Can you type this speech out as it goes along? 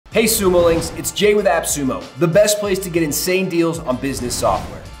Hey Sumolinks, it's Jay with AppSumo, the best place to get insane deals on business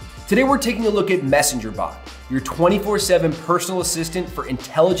software. Today we're taking a look at MessengerBot, your 24/7 personal assistant for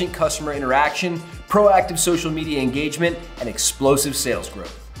intelligent customer interaction, proactive social media engagement, and explosive sales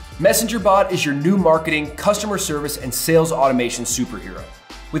growth. MessengerBot is your new marketing, customer service, and sales automation superhero.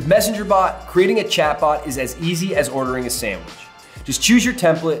 With MessengerBot, creating a chatbot is as easy as ordering a sandwich. Just choose your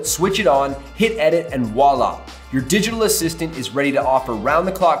template, switch it on, hit edit, and voila! Your digital assistant is ready to offer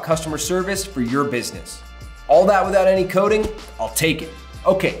round-the-clock customer service for your business. All that without any coding? I'll take it.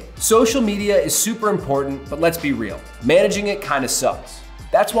 Okay, social media is super important, but let's be real. Managing it kinda sucks.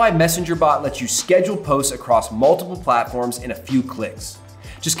 That's why MessengerBot lets you schedule posts across multiple platforms in a few clicks.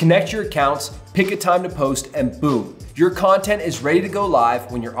 Just connect your accounts, pick a time to post, and boom, your content is ready to go live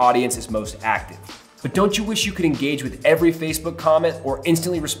when your audience is most active. But don't you wish you could engage with every Facebook comment or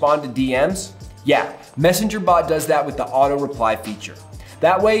instantly respond to DMs? Yeah, MessengerBot does that with the auto reply feature.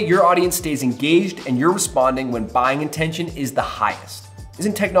 That way, your audience stays engaged and you're responding when buying intention is the highest.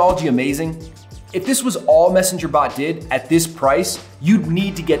 Isn't technology amazing? If this was all MessengerBot did at this price, you'd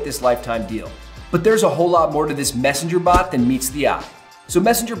need to get this lifetime deal. But there's a whole lot more to this MessengerBot than meets the eye. So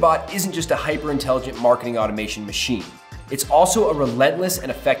MessengerBot isn't just a hyper-intelligent marketing automation machine. It's also a relentless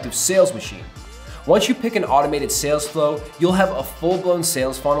and effective sales machine. Once you pick an automated sales flow, you'll have a full-blown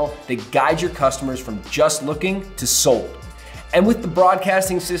sales funnel that guides your customers from just looking to sold. And with the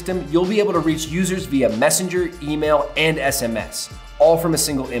broadcasting system, you'll be able to reach users via Messenger, email, and SMS, all from a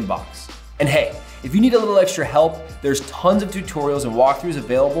single inbox. And hey, if you need a little extra help, there's tons of tutorials and walkthroughs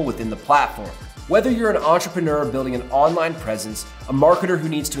available within the platform. Whether you're an entrepreneur building an online presence, a marketer who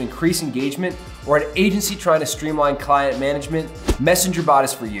needs to increase engagement, or an agency trying to streamline client management, MessengerBot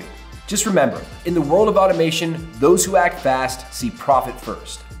is for you. Just remember, in the world of automation, those who act fast see profit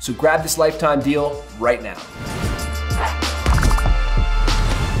first. So grab this lifetime deal right now.